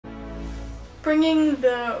Bringing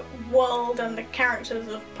the world and the characters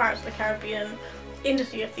of Pirates of the Caribbean into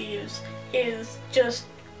Sea of Thieves is just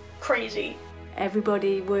crazy.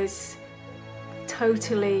 Everybody was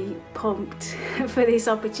totally pumped for this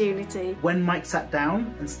opportunity. When Mike sat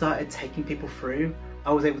down and started taking people through,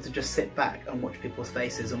 I was able to just sit back and watch people's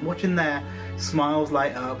faces and watching their smiles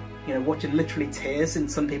light up, you know, watching literally tears in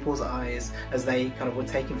some people's eyes as they kind of were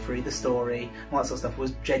taken through the story, all that sort of stuff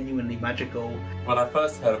was genuinely magical. When I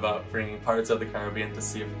first heard about bringing Pirates of the Caribbean to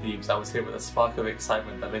Sea of Thieves, I was hit with a spark of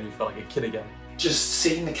excitement that made me feel like a kid again. Just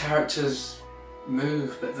seeing the characters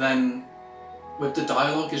move, but then with the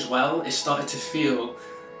dialogue as well, it started to feel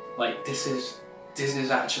like this is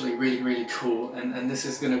actually really, really cool, and this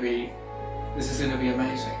is gonna be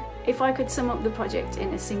amazing. If I could sum up the project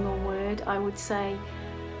in a single word, I would say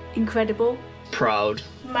incredible, proud,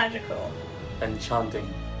 magical,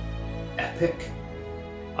 enchanting, epic.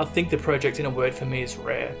 I think the project in a word for me is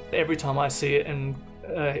rare. Every time I see it and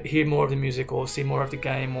hear more of the music or see more of the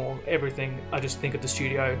game or everything, I just think of the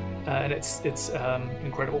studio, and it's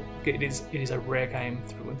incredible. It is a rare game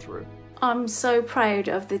through and through. I'm so proud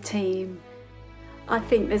of the team. I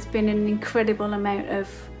think there's been an incredible amount of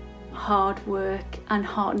hard work and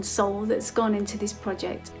heart and soul that's gone into this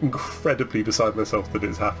project. Incredibly beside myself that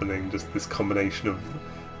it's happening, just this combination of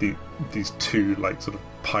these two like sort of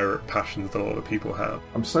pirate passions that a lot of people have.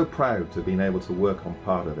 I'm so proud to have been able to work on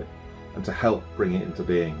part of it and to help bring it into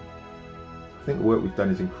being. I think the work we've done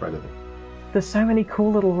is incredible. There's so many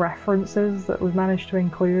cool little references that we've managed to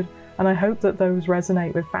include, and I hope that those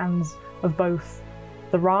resonate with fans of both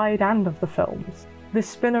the ride and of the films.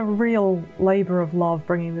 This has been a real labour of love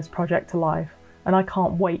bringing this project to life, and I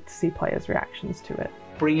can't wait to see players' reactions to it.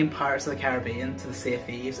 Bringing Pirates of the Caribbean to the Sea of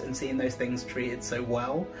Thieves and seeing those things treated so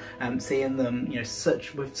well, seeing them, you know,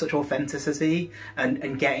 with such authenticity,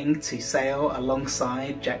 and getting to sail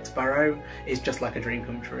alongside Jack Sparrow is just like a dream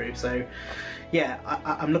come true. So, yeah,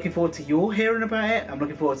 I'm looking forward to you all hearing about it. I'm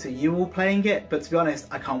looking forward to you all playing it. But to be honest,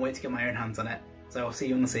 I can't wait to get my own hands on it. So I'll see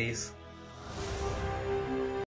you on the seas.